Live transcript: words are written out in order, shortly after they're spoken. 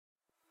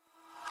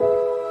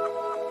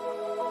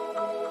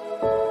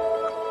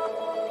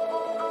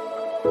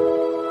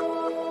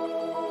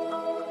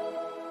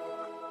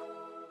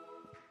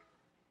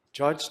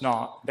Judge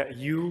not, that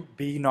you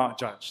be not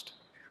judged.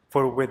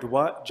 For with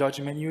what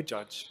judgment you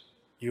judge,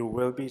 you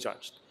will be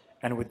judged.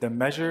 And with the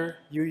measure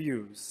you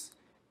use,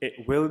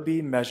 it will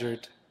be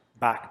measured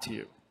back to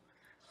you.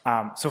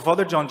 So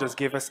Father John just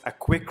gave us a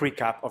quick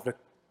recap of the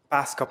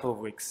past couple of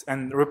weeks.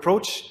 And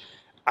reproach,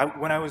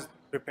 when I was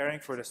preparing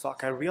for this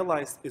talk, I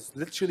realized is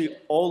literally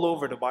all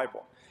over the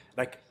Bible.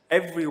 Like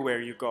everywhere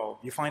you go,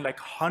 you find like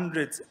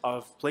hundreds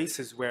of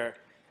places where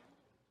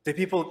the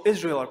people of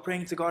Israel are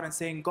praying to God and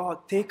saying,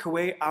 God, take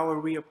away our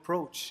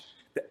reproach.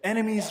 The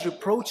enemy is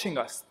reproaching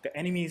us. The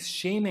enemy is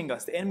shaming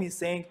us. The enemy is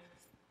saying,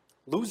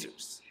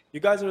 losers. You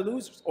guys are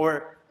losers.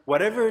 Or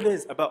whatever it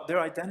is about their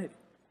identity.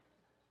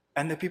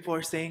 And the people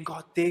are saying,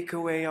 God, take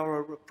away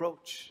our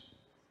reproach.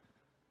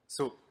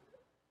 So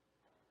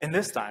in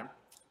this time,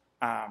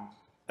 and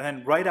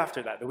then right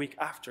after that, the week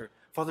after,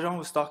 Father John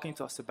was talking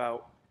to us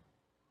about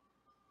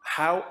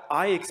how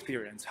I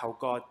experience how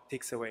God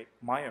takes away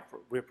my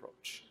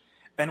reproach.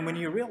 And when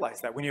you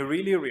realize that, when you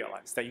really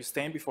realize that you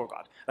stand before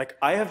God, like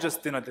I have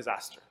just done a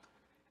disaster.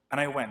 And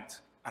I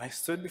went and I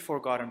stood before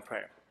God in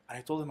prayer. And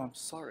I told him, I'm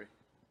sorry.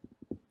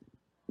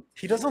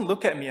 He doesn't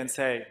look at me and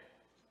say,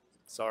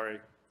 sorry,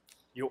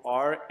 you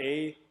are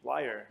a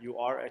liar. You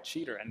are a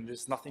cheater. And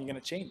there's nothing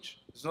going to change.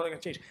 There's nothing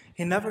going to change.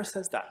 He never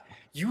says that.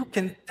 You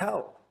can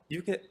tell.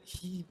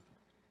 He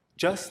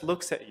just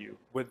looks at you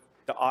with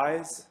the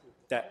eyes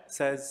that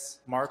says,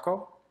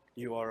 Marco,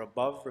 you are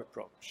above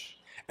reproach.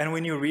 And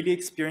when you really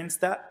experience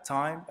that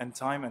time and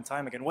time and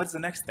time again, what's the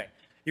next thing?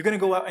 You're going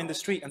to go out in the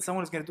street and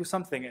someone's going to do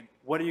something, and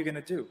what are you going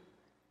to do?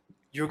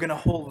 You're going to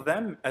hold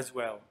them as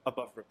well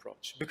above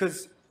reproach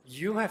because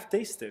you have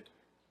tasted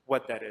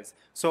what that is.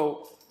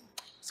 So,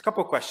 it's a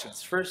couple of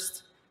questions.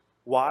 First,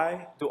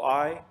 why do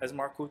I, as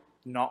Marco,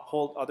 not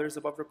hold others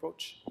above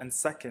reproach? And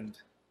second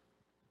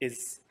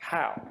is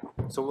how.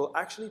 So we'll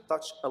actually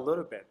touch a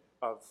little bit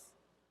of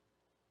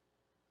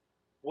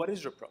what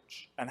is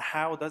reproach and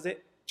how does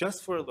it,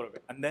 just for a little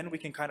bit. And then we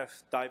can kind of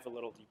dive a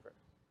little deeper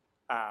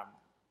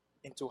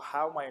into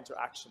how my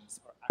interactions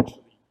are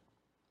actually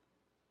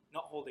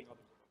not holding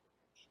others above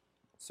reproach.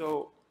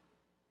 So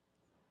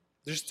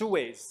there's two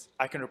ways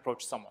I can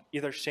reproach someone,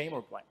 either shame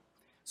or blame.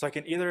 So I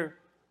can either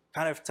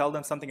kind of tell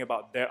them something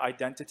about their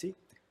identity.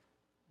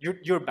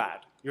 You're bad.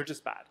 You're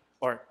just bad.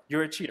 Or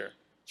you're a cheater.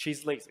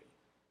 She's lazy.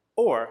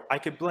 Or I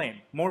could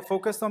blame, more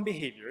focused on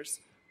behaviors,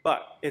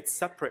 but it's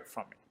separate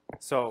from me.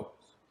 So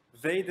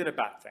they did a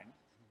bad thing.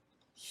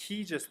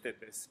 He just did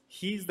this.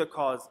 He's the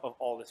cause of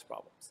all these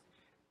problems.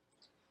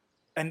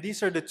 And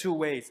these are the two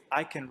ways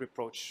I can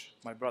reproach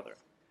my brother.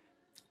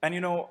 And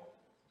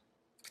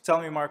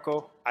tell me,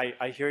 Marco,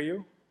 I hear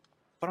you,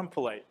 but I'm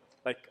polite.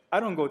 Like, I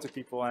don't go to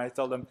people and I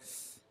tell them,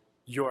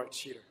 you're a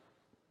cheater.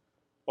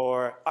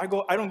 Or I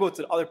don't go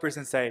to the other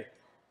person and say,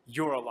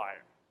 you're a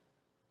liar.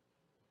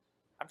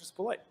 I'm just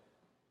polite.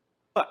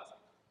 But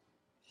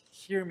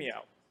hear me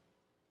out.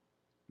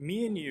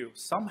 Me and you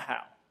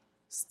somehow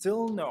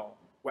still know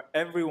what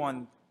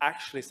everyone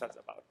actually says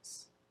about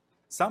us.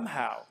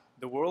 Somehow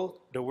the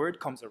word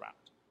comes around.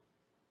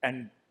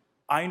 And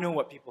I know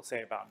what people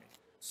say about me.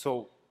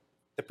 So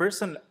the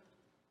person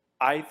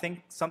I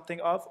think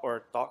something of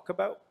or talk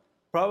about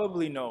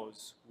probably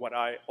knows what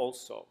I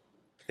also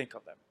think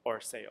of them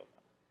or say of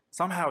them.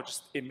 Somehow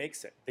just it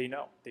makes it. They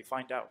know. They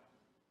find out.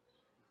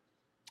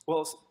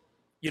 Well,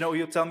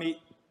 you'll tell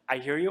me, I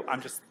hear you.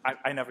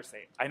 I never say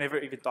it. I never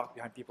even talk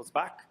behind people's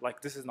back.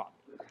 Like, this is not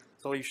me.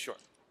 So are you sure?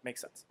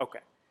 Makes sense. Okay.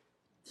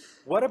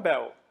 What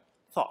about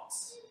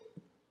thoughts?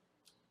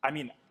 I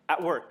mean,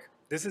 at work,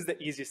 this is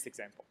the easiest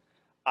example.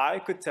 I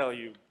could tell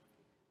you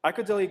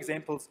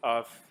examples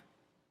of,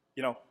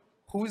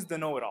 who's the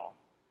know-it-all?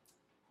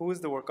 Who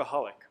is the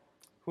workaholic?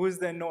 Who is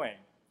the annoying?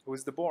 Who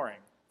is the boring?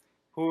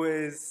 Who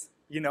is,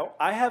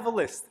 I have a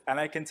list, and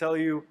I can tell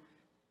you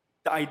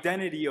the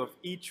identity of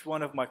each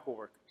one of my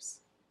coworkers.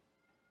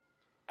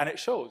 And it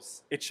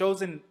shows. It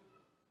shows in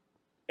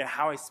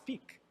how I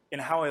speak, in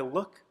how I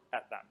look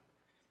at them.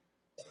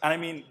 And I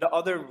mean, the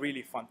other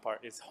really fun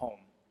part is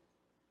home.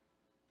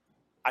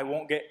 I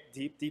won't get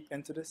deep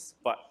into this,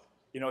 but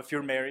if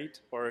you're married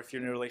or if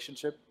you're in a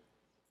relationship,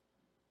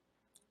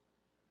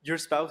 your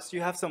spouse, you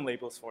have some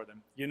labels for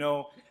them.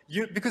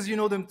 Because you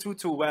know them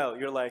too well.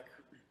 You're like,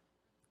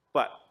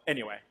 but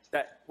anyway,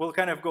 that we'll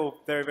kind of go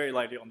very, very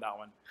lightly on that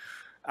one.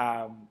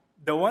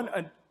 The one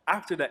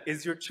after that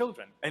is your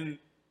children. And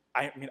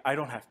I mean, I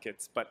don't have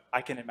kids, but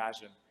I can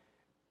imagine.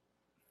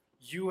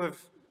 You have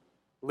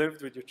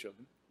lived with your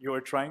children. You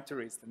are trying to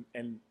raise them,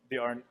 and they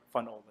aren't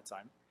fun all the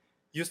time.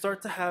 You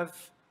start to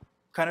have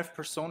kind of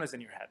personas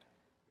in your head.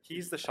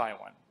 He's the shy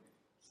one.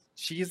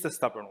 She's the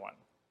stubborn one.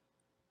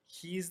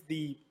 He's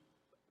the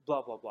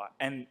blah, blah, blah.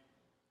 And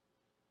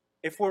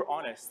if we're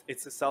honest,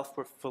 it's a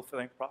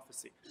self-fulfilling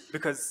prophecy.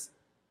 Because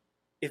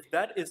if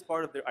that is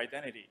part of their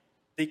identity,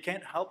 they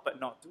can't help but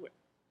not do it.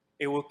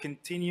 It will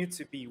continue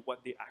to be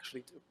what they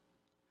actually do.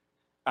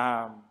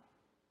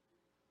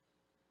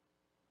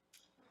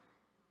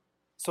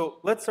 So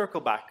let's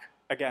circle back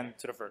again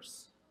to the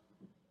verse.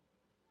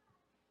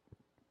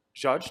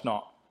 Judge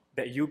not,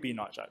 that you be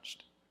not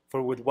judged.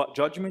 For with what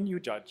judgment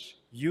you judge,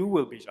 you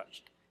will be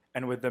judged.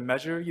 And with the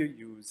measure you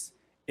use,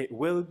 it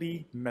will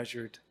be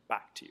measured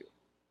back to you.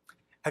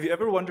 Have you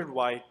ever wondered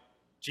why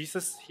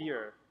Jesus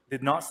here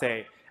did not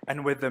say,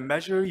 and with the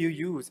measure you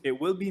use,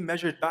 it will be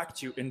measured back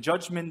to you in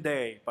judgment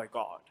day by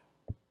God?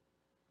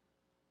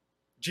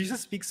 Jesus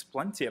speaks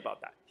plenty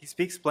about that. He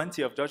speaks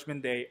plenty of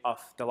judgment day, of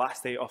the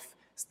last day, of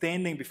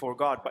standing before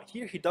God. But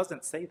here he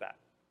doesn't say that.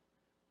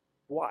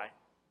 Why?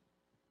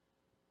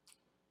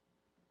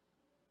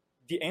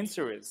 The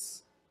answer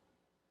is,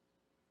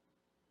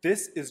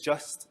 this is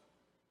just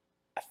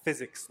a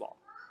physics law.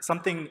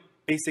 Something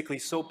basically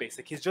so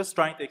basic. He's just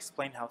trying to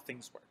explain how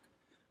things work.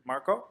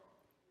 Marco,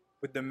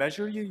 with the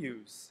measure you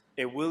use,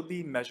 it will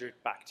be measured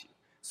back to you.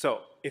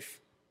 So if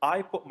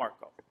I put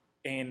Marco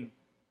in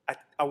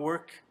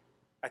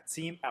a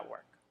team at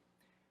work,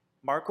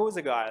 Marco is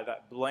a guy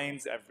that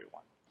blames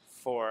everyone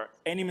for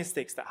any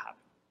mistakes that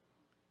happen.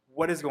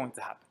 What is going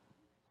to happen?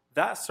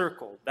 That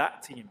circle,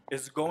 that team,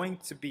 is going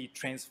to be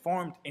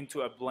transformed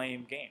into a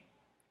blame game.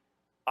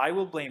 I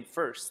will blame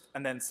first,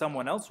 and then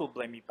someone else will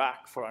blame me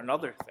back for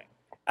another thing.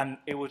 And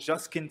it will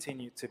just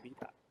continue to be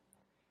that.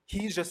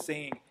 He's just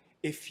saying,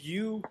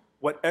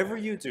 whatever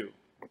you do,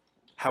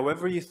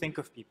 however you think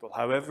of people,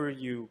 however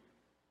you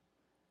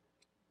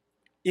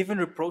even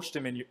reproach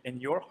them in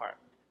your heart,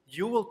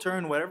 you will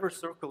turn whatever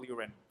circle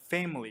you're in,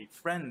 family,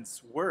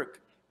 friends,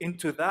 work,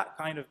 into that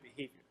kind of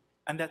behavior.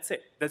 And that's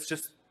it. It's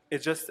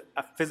just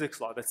a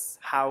physics law. That's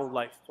how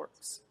life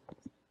works.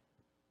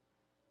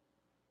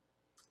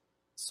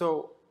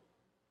 So,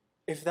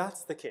 if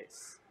that's the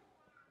case,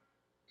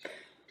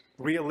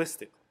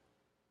 realistically,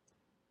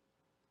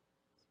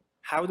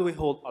 how do we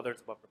hold others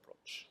above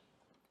reproach?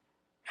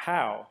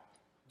 How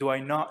do I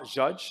not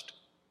judge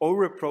or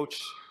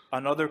reproach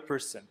another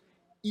person,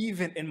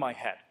 even in my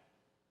head?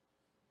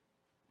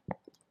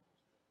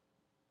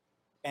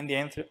 And the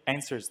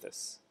answer is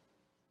this.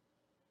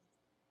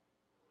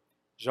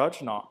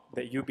 Judge not,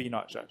 that you be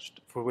not judged.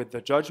 For with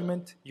the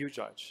judgment you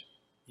judge,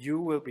 you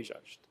will be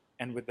judged.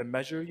 And with the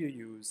measure you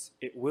use,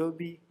 it will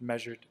be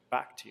measured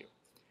back to you.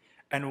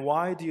 And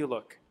why do you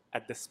look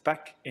at the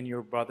speck in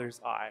your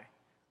brother's eye,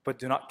 but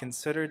do not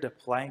consider the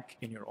plank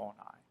in your own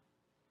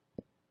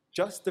eye?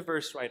 Just the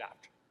verse right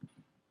after.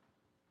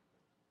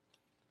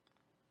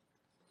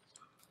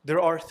 There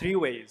are 3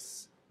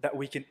 ways that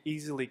we can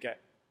easily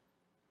get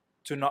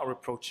to not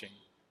reproaching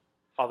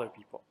other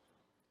people.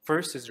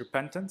 First is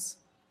repentance,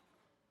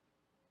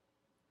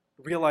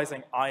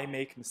 realizing I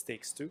make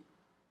mistakes too.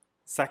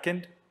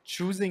 Second,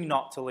 choosing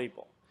not to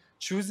label,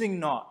 choosing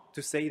not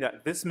to say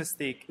that this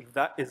mistake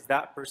is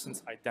that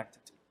person's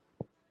identity.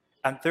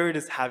 And third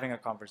is having a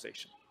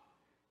conversation,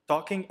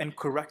 talking and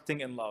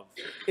correcting in love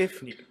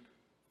if needed.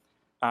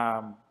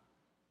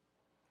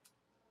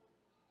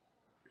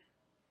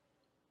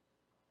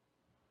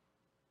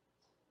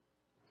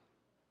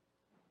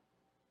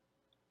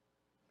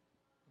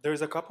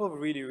 There's a couple of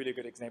really, really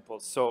good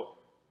examples. So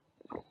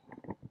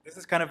this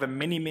is kind of a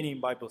mini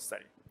Bible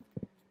study.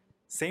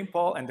 St.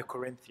 Paul and the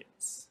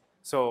Corinthians.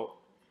 So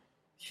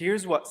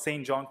here's what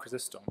St. John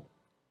Chrysostom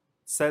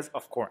says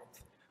of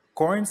Corinth.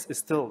 Corinth is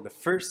still the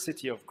first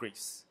city of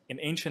Greece in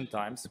ancient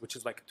times, which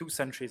is like 2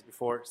 centuries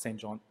before St.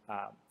 John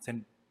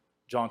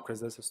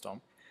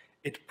Chrysostom.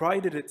 It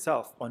prided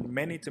itself on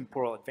many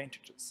temporal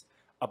advantages.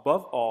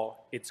 Above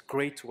all, its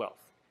great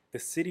wealth. The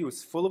city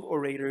was full of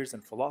orators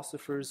and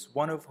philosophers,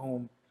 one of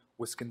whom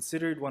was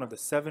considered one of the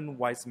 7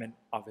 wise men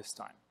of his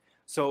time.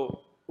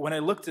 So when I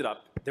looked it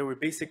up, there were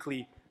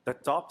basically the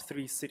top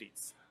 3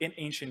 cities in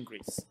ancient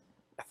Greece: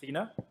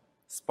 Athena,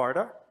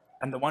 Sparta,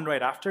 and the one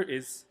right after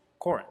is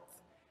Corinth.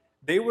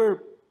 They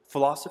were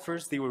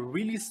philosophers, they were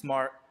really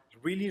smart,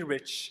 really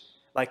rich,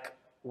 like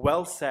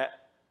well set.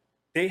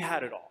 They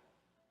had it all.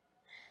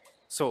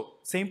 So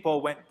St.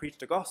 Paul went, preached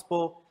the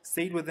gospel,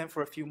 stayed with them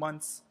for a few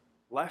months,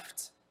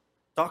 left,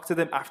 talked to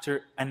them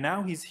after, and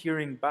now he's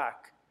hearing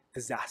back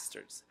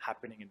disasters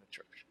happening in the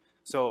church.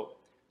 So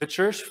the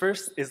church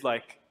first is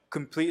like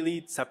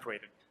completely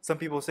separated. Some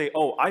people say,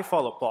 oh, I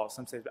follow Paul.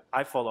 Some say,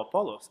 I follow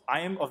Apollos.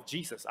 I am of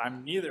Jesus.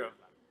 I'm neither of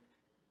them.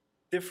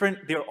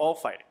 Different, they're all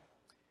fighting.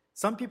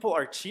 Some people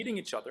are cheating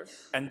each other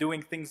and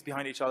doing things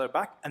behind each other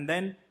back, and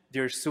then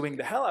they're suing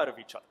the hell out of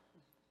each other.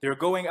 They're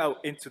going out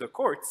into the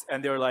courts,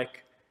 and they're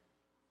like,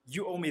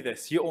 you owe me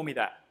this, you owe me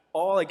that,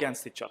 all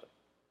against each other.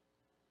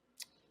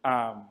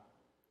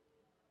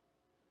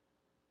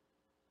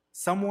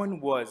 Someone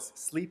was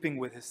sleeping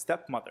with his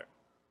stepmother,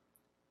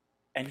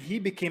 and he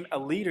became a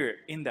leader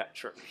in that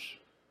church.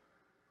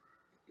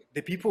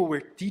 The people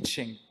were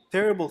teaching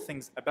terrible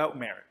things about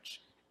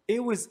marriage.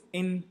 It was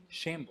in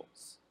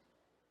shambles.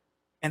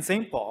 And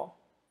St. Paul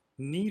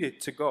needed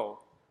to go,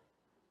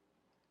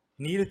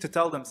 needed to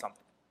tell them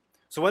something.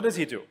 So what does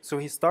he do? So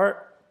he starts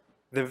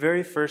the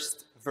very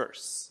first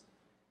verse.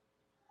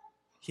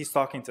 He's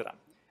talking to them.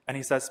 And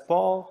he says,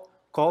 Paul,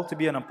 called to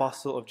be an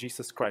apostle of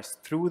Jesus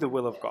Christ through the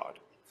will of God,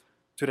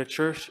 to the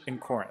church in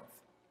Corinth,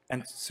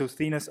 and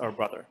Sosthenes our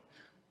brother,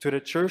 to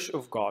the church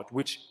of God,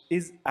 which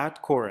is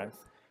at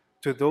Corinth,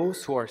 to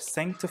those who are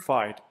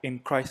sanctified in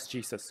Christ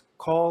Jesus,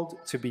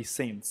 called to be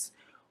saints,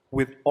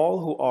 with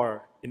all who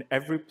are in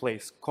every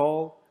place,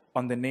 call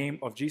on the name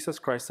of Jesus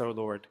Christ our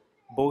Lord,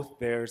 both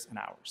theirs and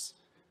ours.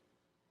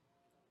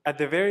 At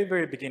the very,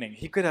 very beginning,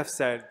 he could have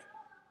said,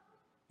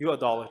 you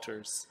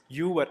idolaters,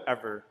 you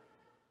whatever,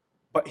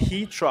 but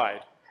he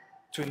tried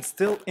to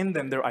instill in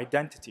them their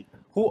identity.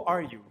 Who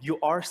are you? You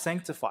are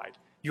sanctified.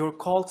 You're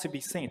called to be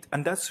saint,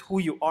 and that's who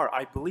you are.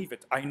 I believe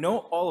it. I know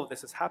all of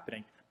this is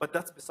happening, but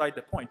that's beside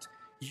the point.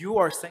 You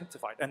are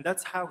sanctified, and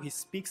that's how he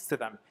speaks to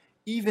them,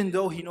 even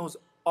though he knows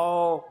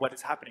all what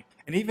is happening,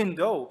 and even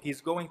though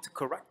he's going to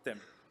correct them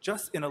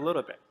just in a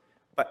little bit.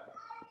 But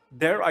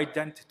their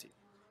identity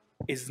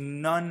is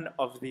none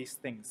of these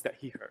things that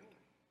he heard.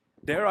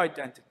 Their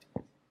identity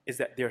is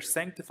that they're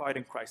sanctified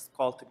in Christ,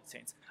 called to be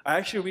saints. I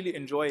actually really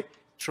enjoy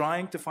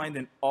trying to find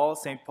in all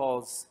St.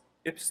 Paul's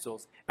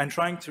epistles and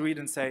trying to read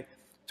and say,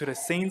 to the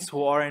saints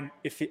who are in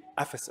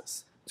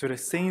Ephesus, to the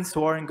saints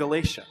who are in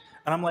Galatia.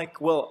 And I'm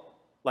like, well,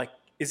 like,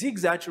 is he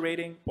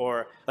exaggerating?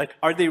 Or like,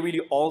 are they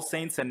really all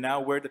saints and now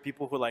we're the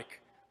people who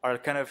like are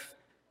kind of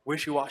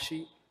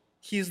wishy-washy?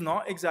 He's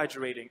not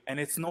exaggerating, and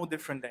it's no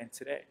different than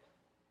today.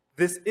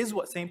 This is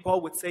what St. Paul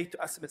would say to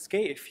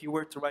SMSK if he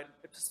were to write an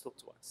epistle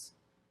to us.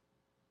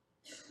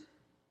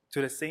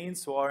 To the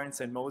saints who are in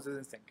St. Moses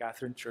and St.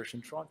 Catherine Church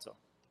in Toronto.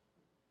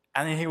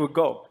 And then he would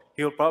go.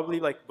 He would probably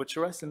like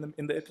butcher us in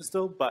the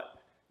epistle, but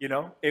you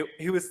know,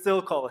 he would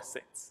still call us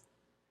saints.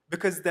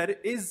 Because that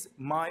is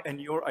my and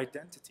your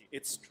identity.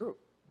 It's true.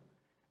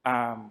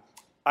 I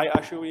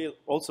actually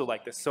also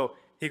like this. So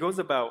he goes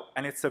about,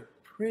 and it's a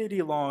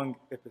pretty long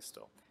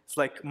epistle. It's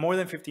like more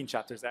than 15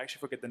 chapters. I actually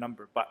forget the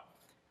number, but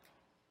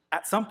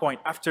at some point,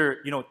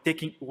 after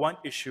taking one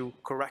issue,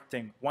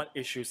 correcting one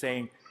issue,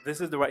 saying this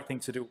is the right thing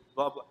to do,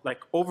 blah blah, like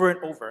over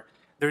and over,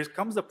 there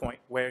comes a point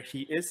where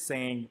he is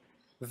saying,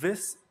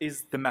 "This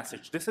is the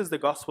message. This is the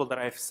gospel that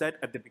I have said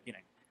at the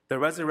beginning, the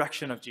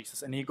resurrection of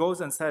Jesus." And he goes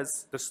and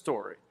says the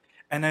story,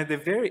 and at the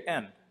very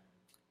end,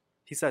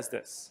 he says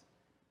this: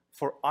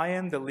 "For I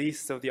am the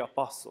least of the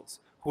apostles,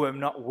 who am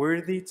not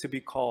worthy to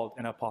be called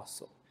an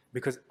apostle,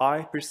 because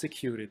I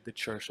persecuted the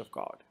church of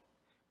God.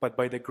 But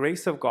by the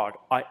grace of God,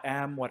 I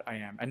am what I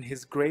am, and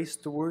his grace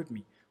toward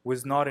me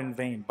was not in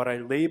vain, but I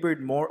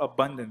labored more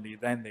abundantly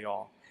than they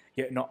all.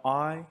 Yet not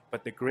I,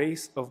 but the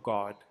grace of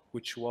God,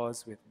 which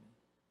was with me."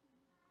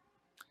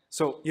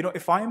 So,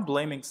 if I'm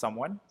blaming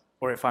someone,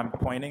 or if I'm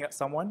pointing at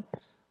someone,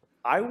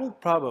 I will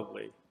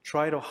probably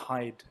try to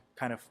hide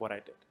kind of what I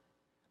did.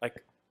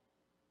 Like,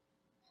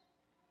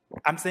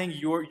 I'm saying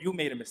you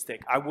made a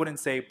mistake. I wouldn't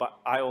say, but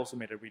I also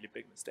made a really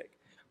big mistake.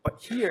 But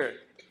here,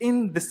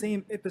 in the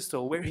same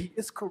epistle where he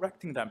is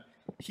correcting them,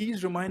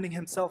 he's reminding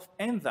himself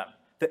and them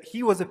that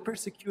he was a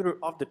persecutor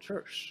of the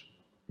church.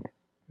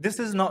 This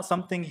is not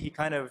something he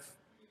kind of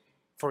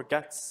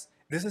forgets.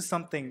 This is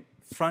something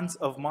front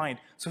of mind.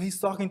 So he's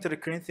talking to the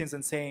Corinthians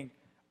and saying,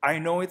 I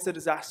know it's a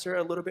disaster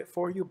a little bit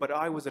for you, but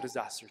I was a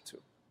disaster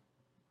too.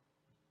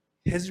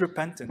 His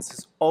repentance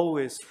is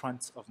always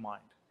front of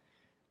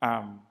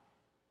mind.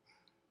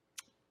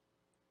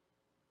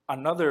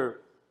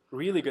 Another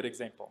really good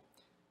example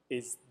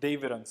is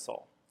David and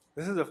Saul.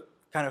 This is a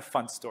kind of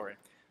fun story.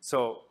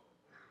 So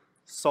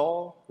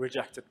Saul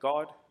rejected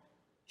God.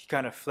 He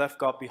kind of left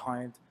God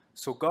behind.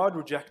 So God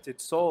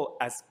rejected Saul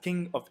as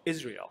king of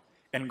Israel,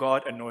 and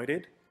God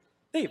anointed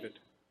David.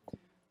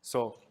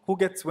 So who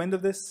gets wind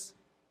of this?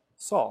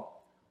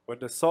 Saul. What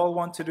does Saul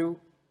want to do?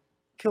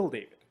 Kill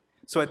David.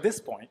 So at this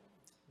point,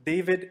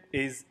 David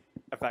is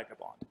a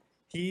vagabond.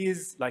 He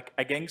is like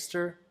a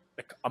gangster,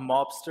 like a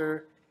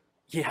mobster.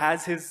 He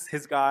has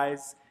his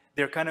guys.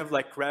 They're kind of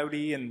like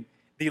rowdy, and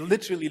they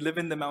literally live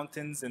in the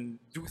mountains and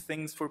do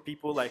things for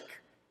people.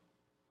 Like,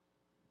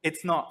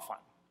 it's not fun.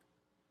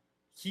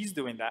 He's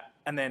doing that.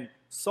 And then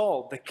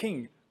Saul, the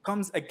king,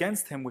 comes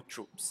against him with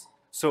troops.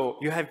 So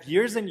you have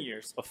years and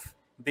years of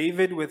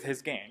David with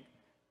his gang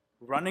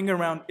running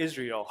around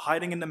Israel,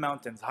 hiding in the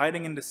mountains,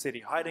 hiding in the city,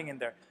 hiding in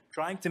there,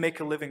 trying to make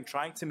a living,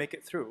 trying to make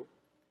it through.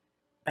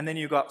 And then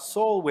you got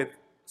Saul with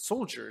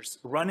soldiers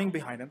running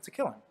behind him to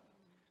kill him.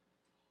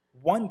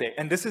 One day,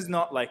 and this is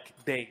not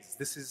like days,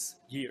 this is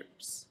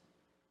years.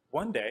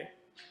 One day,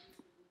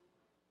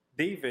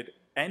 David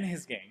and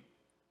his gang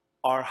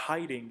are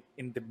hiding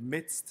in the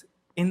midst,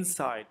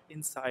 inside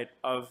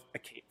of a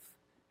cave,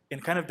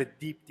 in kind of the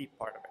deep, deep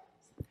part of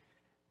it.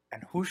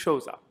 And who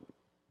shows up?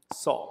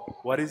 Saul.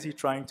 What is he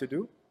trying to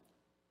do?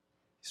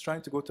 He's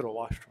trying to go to the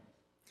washroom.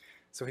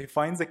 So he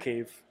finds a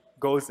cave,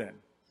 goes in.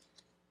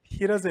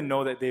 He doesn't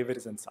know that David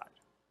is inside.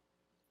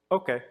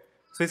 Okay,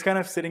 so he's kind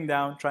of sitting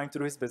down, trying to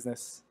do his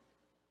business.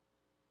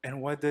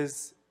 And what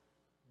does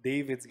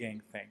David's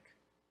gang think?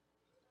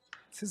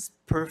 This is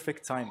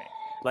perfect timing.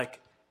 Like,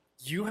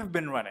 you have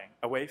been running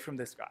away from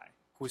this guy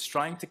who's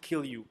trying to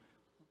kill you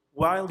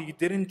while you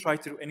didn't try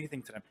to do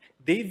anything to them.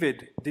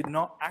 David did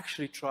not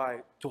actually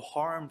try to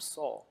harm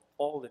Saul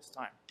all this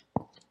time.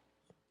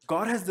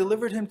 God has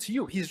delivered him to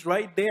you. He's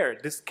right there.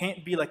 This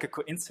can't be like a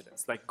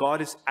coincidence. Like,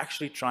 God is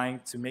actually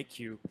trying to make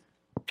you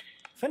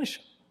finish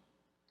him.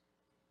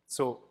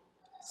 So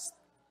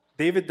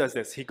David does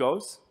this. He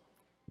goes,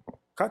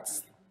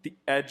 cuts the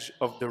edge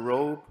of the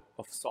robe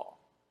of Saul.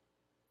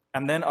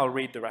 And then I'll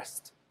read the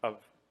rest of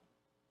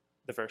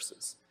the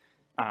verses.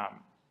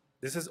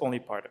 This is only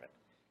part of it.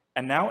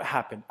 And now it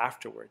happened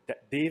afterward that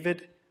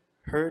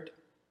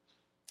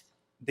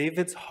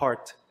David's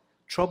heart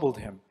troubled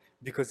him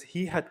because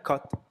he had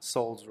cut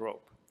Saul's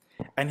robe.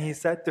 And he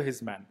said to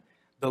his men,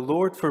 "The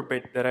Lord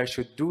forbid that I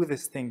should do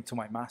this thing to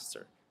my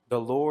master,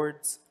 the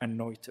Lord's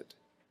anointed,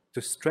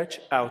 to stretch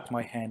out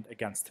my hand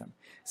against him,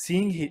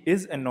 seeing he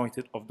is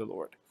anointed of the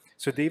Lord."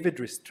 So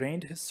David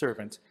restrained his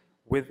servants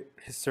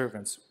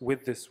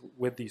with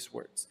these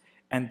words,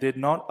 and did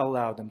not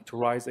allow them to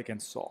rise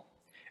against Saul.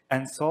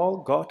 And Saul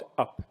got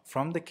up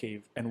from the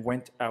cave and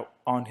went out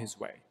on his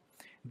way.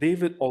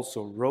 David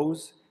also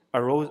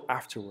arose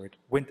afterward,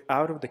 went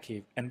out of the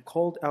cave, and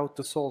called out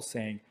to Saul,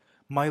 saying,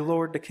 "My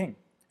lord the king."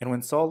 And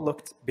when Saul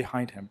looked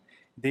behind him,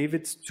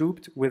 David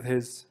stooped with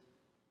his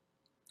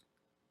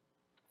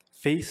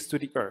face to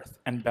the earth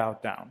and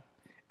bowed down.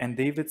 And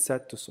David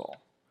said to Saul,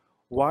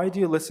 "Why do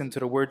you listen to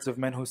the words of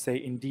men who say,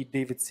 'Indeed,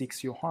 David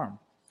seeks you harm'?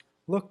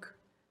 Look,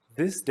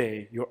 this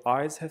day your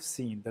eyes have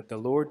seen that the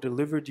Lord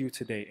delivered you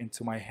today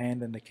into my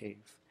hand in the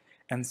cave.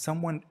 And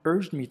someone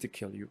urged me to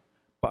kill you,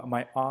 but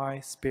my eye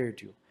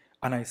spared you.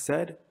 And I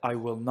said, I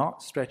will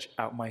not stretch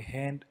out my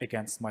hand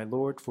against my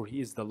Lord, for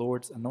he is the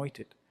Lord's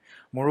anointed.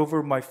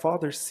 Moreover, my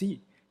father,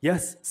 see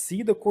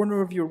the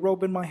corner of your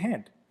robe in my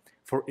hand.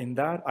 For in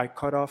that I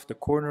cut off the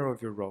corner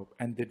of your robe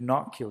and did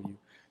not kill you.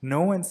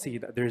 Know and see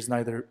that there is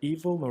neither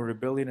evil nor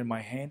rebellion in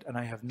my hand, and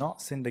I have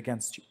not sinned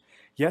against you.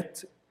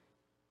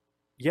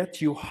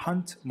 Yet you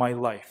hunt my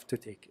life to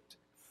take it.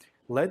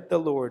 Let the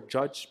Lord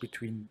judge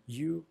between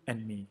you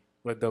and me.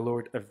 Let the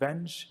Lord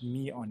avenge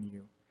me on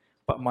you.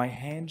 But my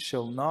hand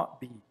shall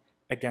not be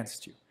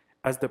against you.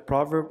 As the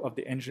proverb of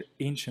the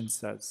ancient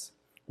says,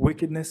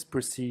 wickedness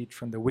proceeds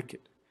from the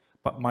wicked,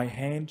 but my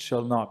hand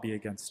shall not be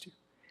against you.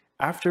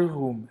 After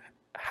whom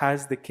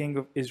has the king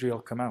of Israel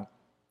come out?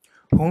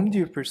 Whom do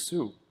you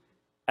pursue?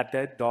 A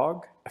dead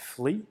dog, a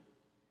flea?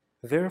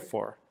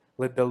 Therefore,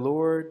 let the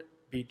Lord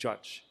be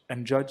judge,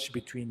 and judge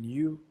between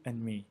you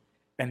and me,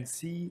 and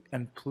see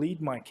and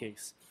plead my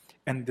case,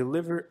 and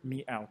deliver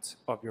me out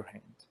of your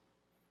hand.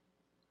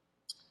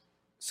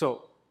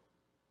 So,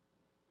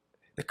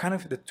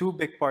 the two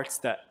big parts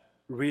that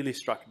really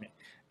struck me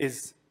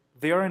is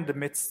they are in the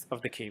midst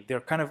of the cave. They're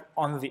kind of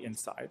on the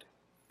inside.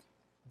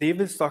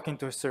 David's talking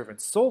to his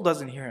servants. Saul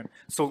doesn't hear him.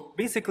 So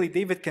basically,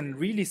 David can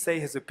really say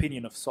his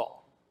opinion of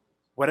Saul,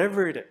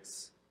 whatever it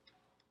is.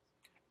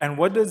 And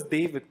what does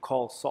David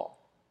call Saul?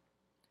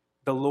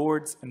 The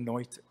Lord's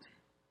anointed.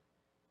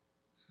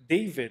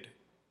 David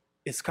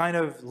is kind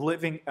of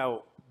living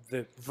out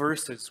the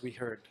verses we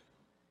heard.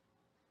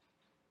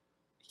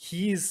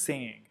 He is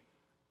saying,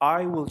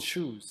 I will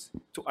choose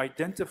to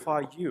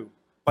identify you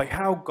by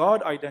how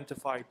God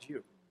identified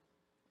you.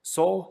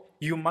 Saul,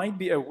 you might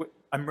be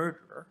a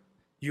murderer.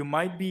 You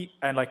might be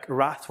a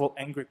wrathful,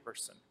 angry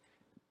person.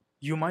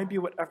 You might be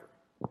whatever.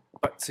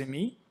 But to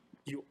me,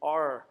 you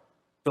are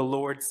the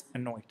Lord's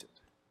anointed.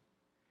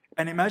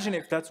 And imagine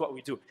if that's what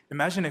we do.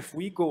 Imagine if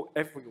we go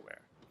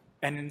everywhere,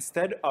 and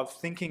instead of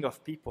thinking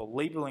of people,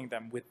 labeling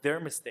them with their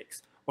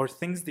mistakes or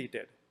things they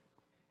did,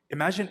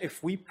 imagine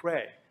if we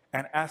pray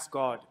and ask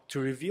God to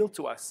reveal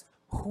to us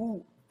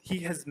who He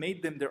has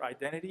made them their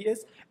identity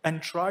is,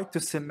 and try to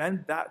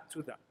cement that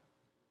to them.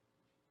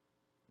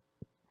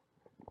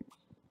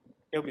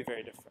 It'll be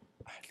very different,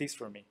 at least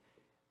for me.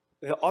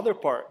 The other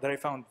part that I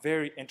found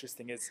very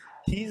interesting is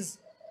he's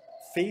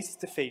face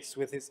to face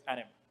with his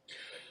enemy.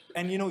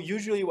 And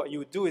usually what you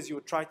would do is you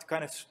would try to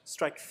kind of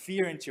strike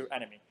fear into your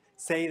enemy.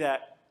 Say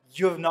that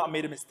you have not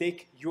made a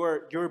mistake,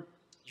 you're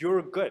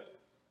good,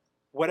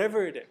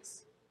 whatever it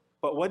is.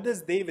 But what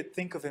does David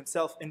think of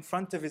himself in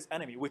front of his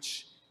enemy,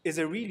 which is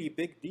a really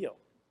big deal?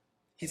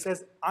 He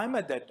says, I'm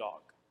a dead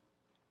dog.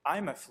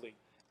 I'm a flea.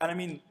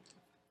 And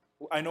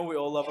I know we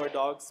all love our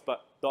dogs,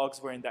 but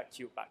dogs weren't that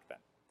cute back then.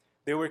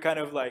 They were kind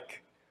of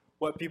like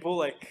what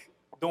people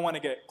don't want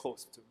to get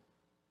close to.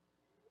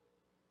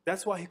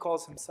 That's why he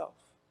calls himself.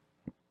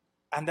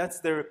 And that's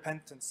the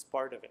repentance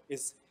part of it,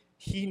 is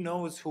he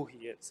knows who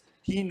he is.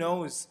 He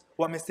knows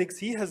what mistakes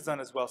he has done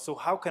as well. So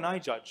how can I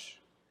judge?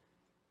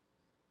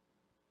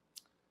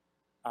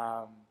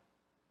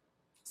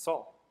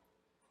 Saul.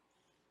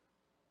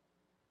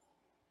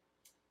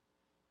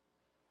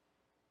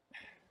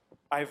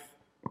 I've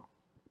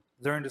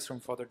learned this from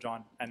Father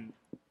John, and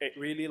it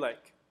really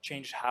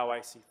changed how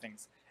I see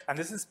things. And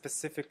this is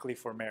specifically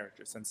for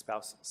marriages and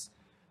spouses.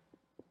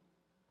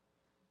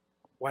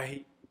 What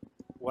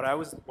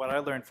I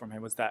learned from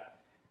him was that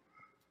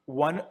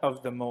one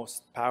of the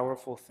most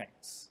powerful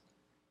things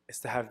is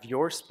to have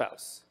your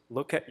spouse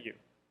look at you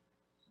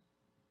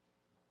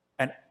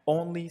and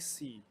only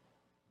see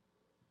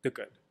the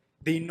good.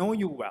 They know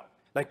you well.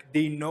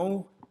 They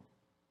know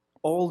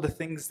all the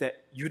things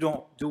that you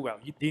don't do well.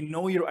 They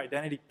know your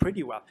identity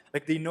pretty well.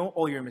 They know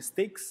all your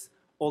mistakes,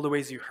 all the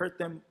ways you hurt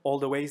them, all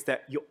the ways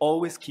that you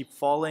always keep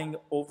falling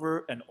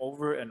over and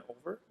over and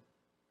over.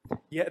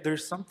 Yet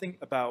there's something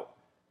about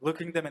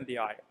looking them in the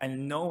eye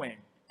and knowing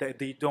that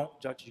they don't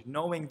judge you,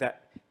 knowing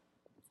that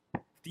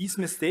these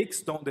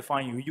mistakes don't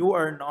define you. You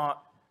are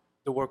not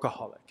the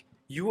workaholic.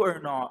 You are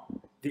not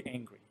the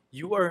angry.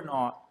 You are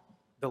not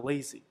the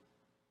lazy.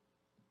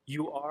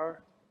 You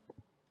are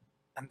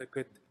and the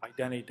good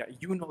identity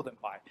that you know them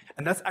by.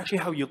 And that's actually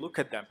how you look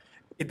at them.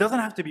 It doesn't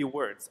have to be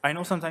words. I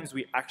know sometimes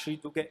we actually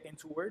do get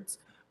into words,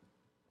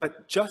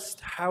 but just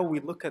how we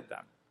look at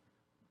them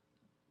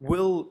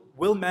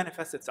will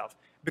manifest itself.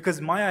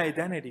 Because my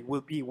identity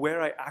will be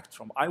where I act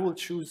from. I will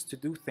choose to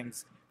do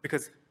things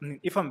because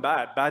if I'm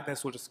bad,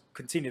 badness will just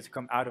continue to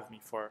come out of me,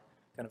 for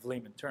kind of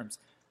layman terms.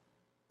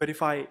 But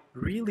if I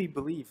really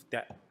believe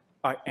that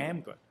I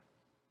am good,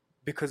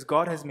 because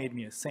God has made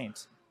me a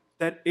saint,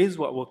 that is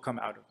what will come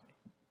out of me.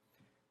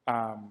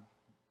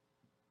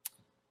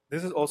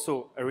 This is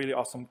also a really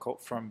awesome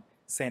quote from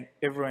Saint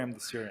Ibrahim the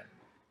Syrian.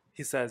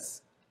 He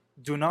says,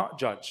 "Do not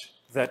judge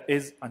that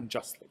is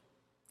unjustly,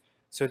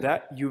 so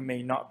that you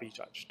may not be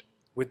judged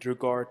with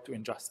regard to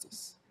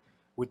injustice.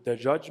 With the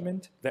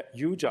judgment that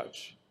you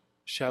judge,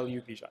 shall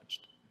you be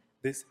judged.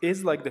 This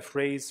is like the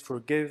phrase,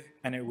 forgive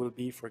and it will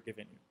be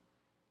forgiven you.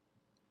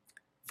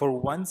 For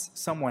once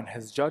someone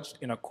has judged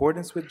in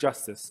accordance with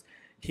justice,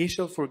 he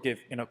shall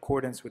forgive in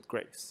accordance with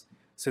grace,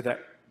 so that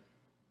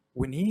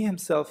when he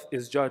himself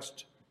is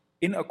judged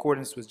in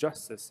accordance with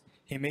justice,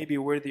 he may be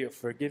worthy of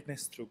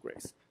forgiveness through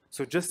grace."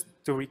 So just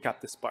to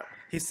recap this part,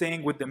 he's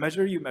saying with the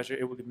measure you measure,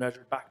 it will be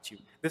measured back to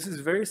you. This is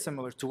very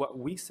similar to what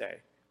we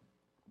say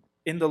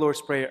in the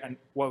Lord's Prayer and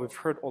what we've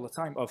heard all the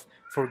time of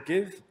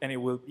forgive and it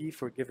will be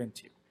forgiven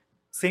to you.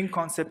 Same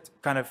concept,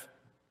 kind of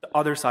the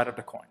other side of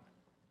the coin.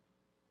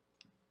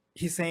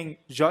 He's saying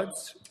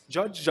judge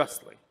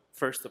justly,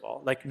 first of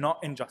all, like not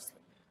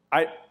unjustly.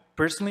 I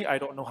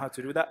don't know how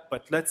to do that,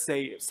 but let's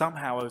say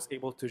somehow I was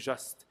able to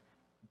just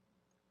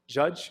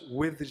judge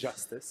with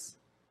justice.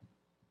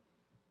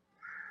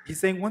 He's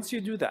saying once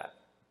you do that,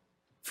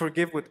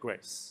 forgive with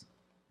grace.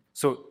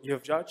 So you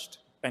have judged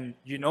and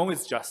you know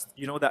it's just,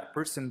 you know that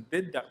person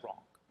did that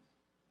wrong.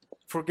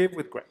 Forgive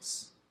with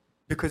grace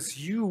because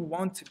you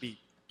want to be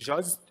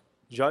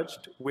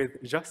judged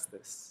with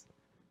justice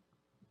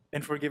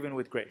and forgiven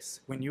with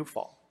grace when you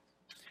fall.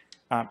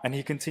 And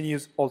he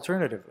continues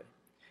alternatively.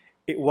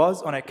 It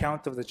was on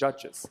account of the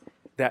judges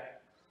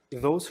that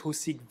those who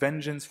seek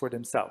vengeance for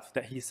themselves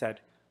that he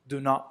said,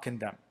 do not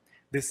condemn.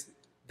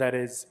 That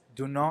is,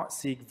 do not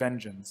seek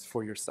vengeance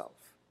for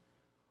yourself,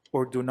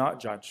 or do not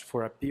judge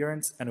for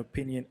appearance and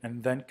opinion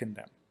and then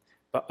condemn,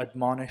 but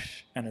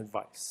admonish and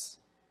advise.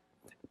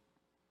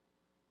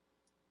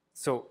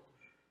 So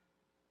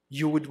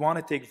you would want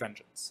to take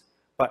vengeance,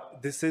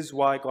 but this is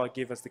why God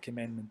gave us the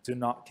commandment, do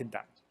not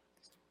condemn.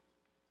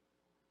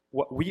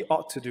 What we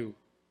ought to do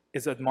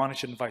is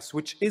admonish and advise,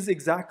 which is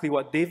exactly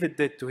what David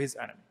did to his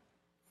enemy.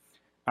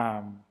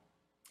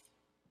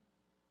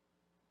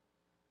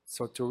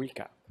 So to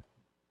recap,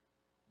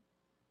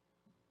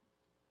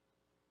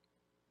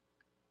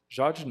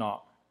 judge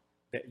not,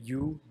 that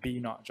you be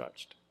not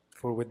judged.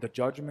 For with the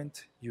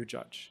judgment you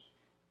judge,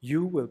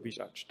 you will be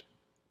judged.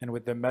 And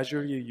with the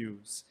measure you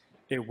use,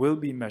 it will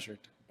be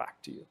measured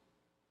back to you.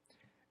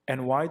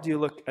 And why do you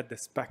look at the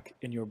speck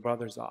in your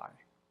brother's eye,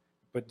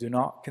 but do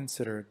not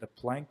consider the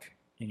plank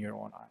in your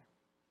own eye?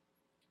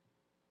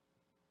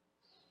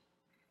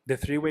 The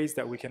three ways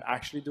that we can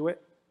actually do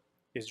it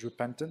is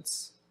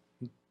repentance,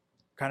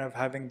 kind of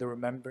having the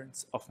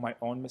remembrance of my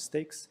own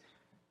mistakes.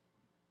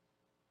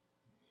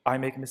 I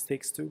make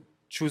mistakes too.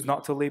 Choose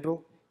not to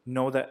label.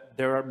 Know that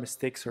there are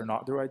mistakes are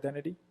not their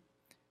identity.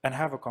 And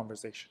have a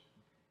conversation.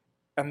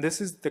 And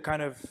this is the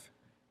kind of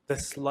the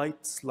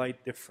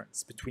slight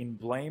difference between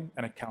blame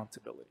and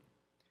accountability.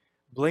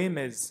 Blame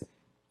is,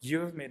 you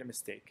have made a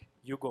mistake.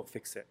 You go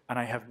fix it. And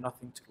I have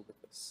nothing to do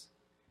with this.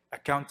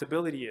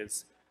 Accountability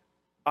is,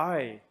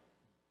 we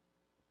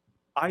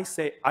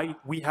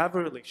have a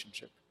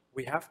relationship.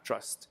 We have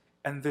trust.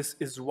 And this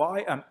is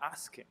why I'm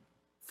asking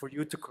for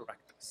you to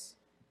correct this.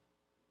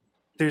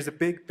 There's a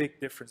big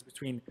difference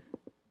between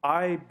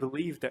I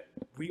believe that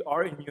we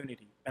are in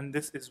unity and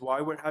this is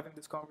why we're having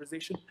this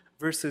conversation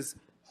versus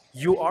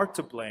you are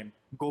to blame,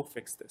 go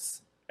fix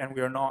this, and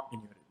we are not in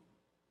unity.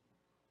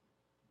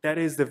 That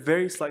is the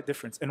very slight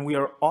difference, and we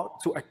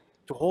ought to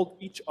hold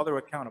each other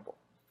accountable.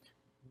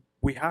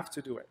 We have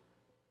to do it,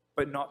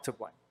 but not to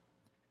blame.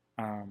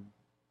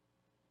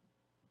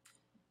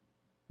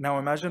 Now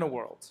imagine a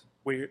world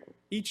where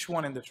each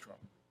one in this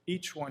room,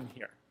 each one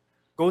here,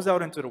 goes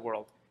out into the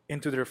world,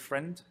 into their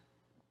friend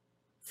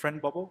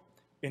bubble,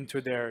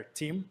 into their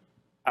team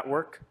at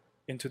work,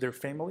 into their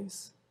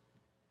families,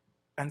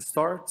 and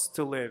starts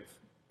to live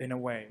in a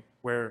way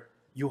where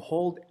you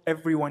hold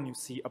everyone you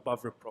see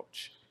above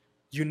reproach.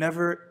 You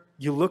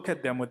look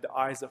at them with the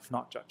eyes of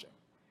not judging.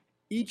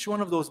 Each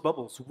one of those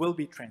bubbles will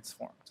be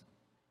transformed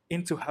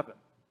into heaven.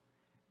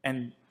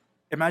 And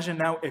imagine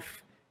now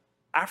if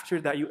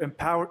after that you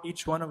empower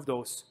each one of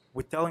those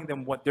with telling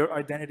them what their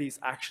identity is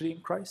actually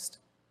in Christ,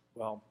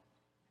 well,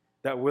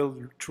 that will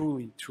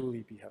truly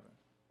be heaven.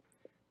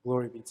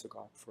 Glory be to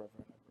God forever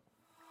and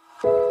ever.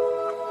 you.